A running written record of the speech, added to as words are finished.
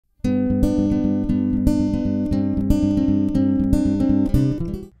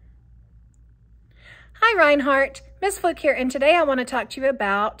Reinhardt, Miss Fluke here, and today I want to talk to you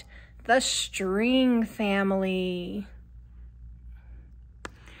about the string family.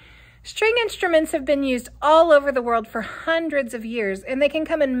 String instruments have been used all over the world for hundreds of years, and they can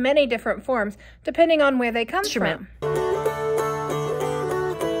come in many different forms depending on where they come from.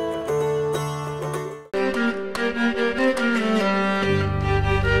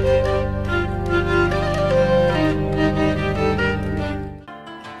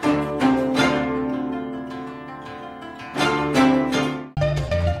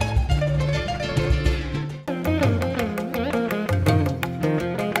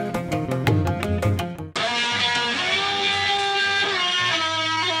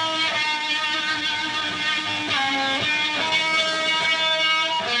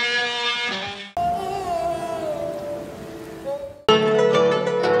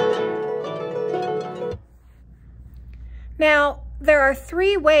 Now, there are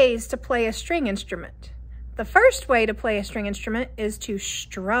three ways to play a string instrument. The first way to play a string instrument is to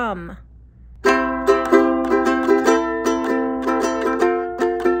strum.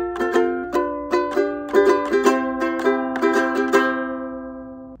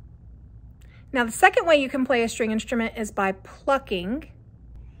 Now, the second way you can play a string instrument is by plucking.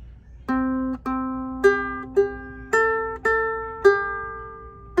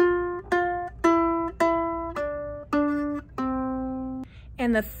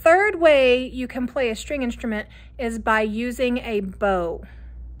 And the third way you can play a string instrument is by using a bow.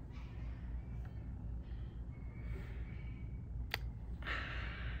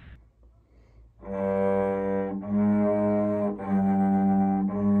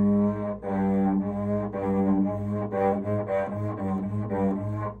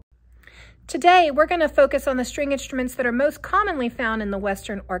 Today, we're going to focus on the string instruments that are most commonly found in the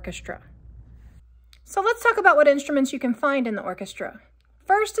Western orchestra. So let's talk about what instruments you can find in the orchestra.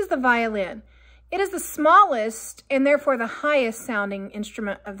 First is the violin. It is the smallest and therefore the highest sounding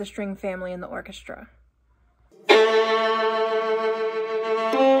instrument of the string family in the orchestra.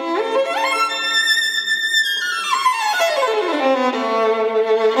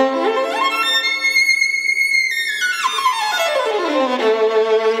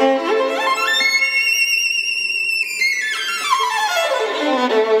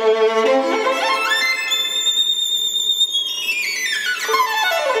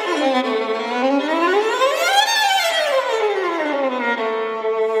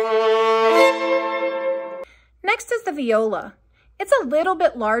 Next is the viola. It's a little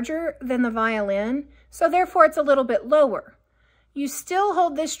bit larger than the violin, so therefore it's a little bit lower. You still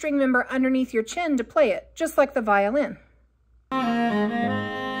hold this string member underneath your chin to play it, just like the violin.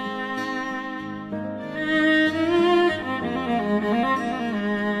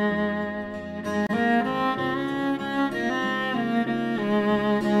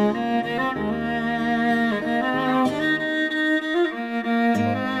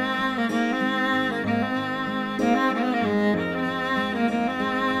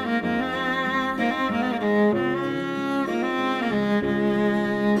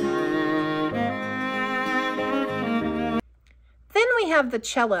 Have the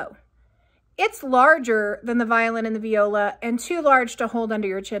cello. It's larger than the violin and the viola and too large to hold under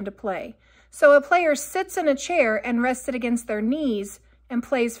your chin to play. So a player sits in a chair and rests it against their knees and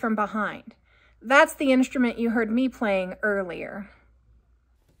plays from behind. That's the instrument you heard me playing earlier.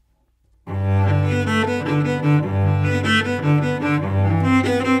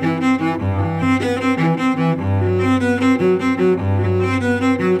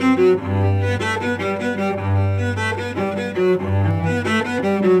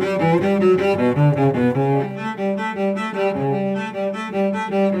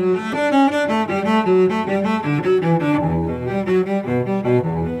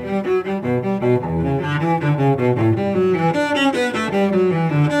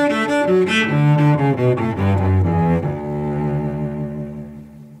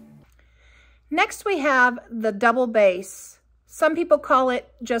 Next we have the double bass. Some people call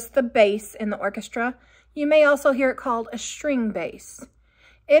it just the bass in the orchestra. You may also hear it called a string bass.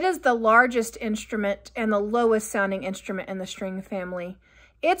 It is the largest instrument and the lowest sounding instrument in the string family.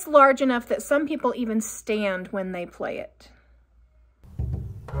 It's large enough that some people even stand when they play it.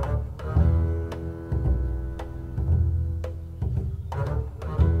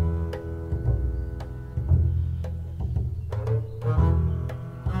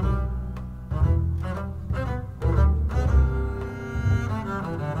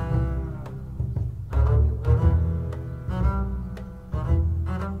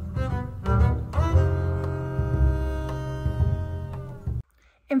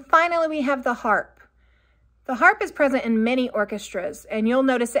 And finally, we have the harp. The harp is present in many orchestras, and you'll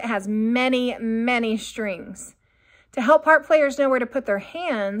notice it has many, many strings. To help harp players know where to put their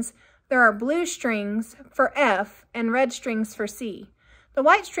hands, there are blue strings for F and red strings for C. The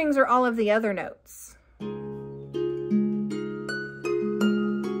white strings are all of the other notes.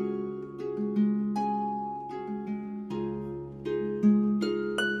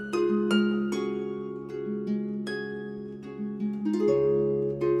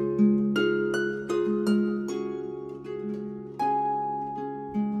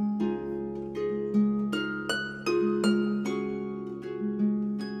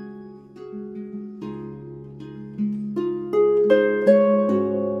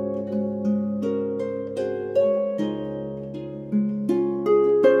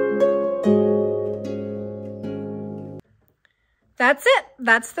 That's it.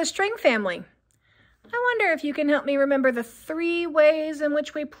 That's the string family. I wonder if you can help me remember the 3 ways in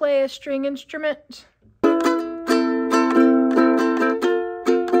which we play a string instrument.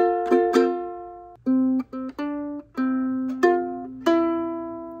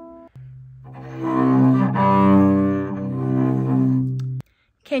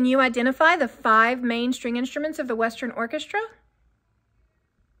 Can you identify the 5 main string instruments of the Western Orchestra?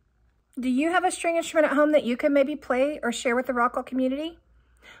 Do you have a string instrument at home that you can maybe play or share with the Rockwall community?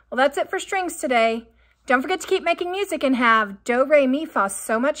 Well, that's it for strings today. Don't forget to keep making music and have do, re, mi, fa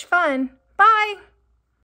so much fun. Bye!